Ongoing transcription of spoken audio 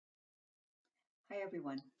Hi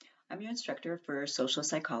everyone, I'm your instructor for social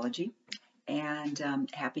psychology and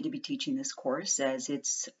happy to be teaching this course as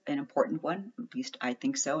it's an important one. At least I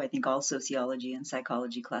think so. I think all sociology and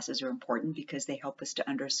psychology classes are important because they help us to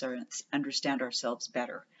understand ourselves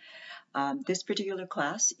better. This particular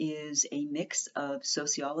class is a mix of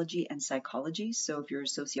sociology and psychology. So if you're a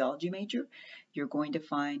sociology major, you're going to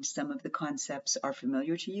find some of the concepts are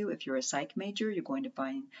familiar to you. If you're a psych major, you're going to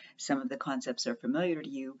find some of the concepts are familiar to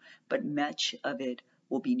you, but much of it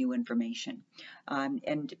will be new information.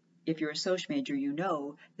 And if you're a social major, you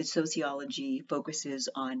know that sociology focuses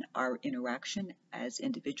on our interaction as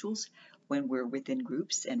individuals when we're within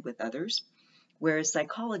groups and with others, whereas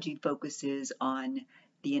psychology focuses on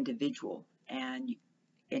the individual and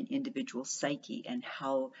an individual psyche and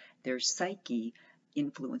how their psyche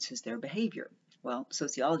influences their behavior. Well,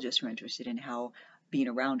 sociologists are interested in how being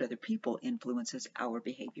around other people influences our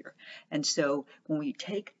behavior. And so when we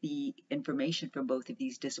take the information from both of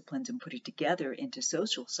these disciplines and put it together into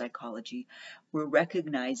social psychology, we're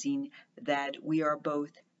recognizing that we are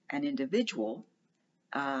both an individual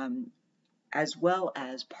as well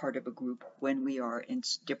as part of a group when we are in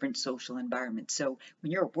different social environments. So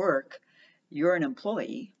when you're at work, you're an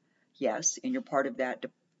employee, yes, and you're part of that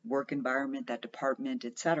work environment, that department,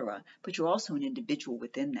 etc., but you're also an individual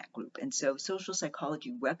within that group. And so social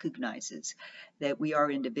psychology recognizes that we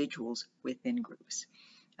are individuals within groups.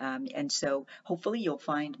 And so hopefully you'll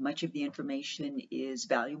find much of the information is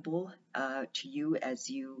valuable to you as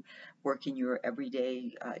you work in your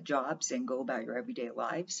everyday jobs and go about your everyday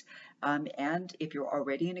lives. And if you're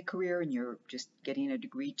already in a career and you're just getting a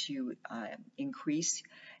degree to increase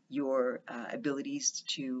your abilities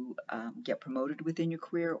to get promoted within your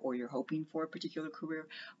career, or you're hoping for a particular career,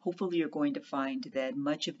 hopefully you're going to find that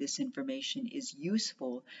much of this information is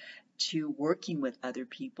useful to working with other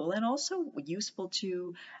people and also useful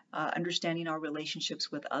to understanding our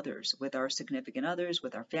relationships with others, with our significant others,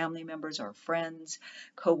 with our family members, our friends,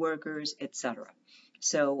 coworkers, etc.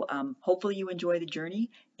 So hopefully you enjoy the journey,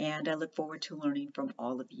 and I look forward to learning from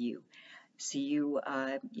all of you. See you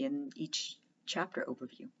in each chapter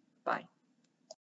overview. Bye.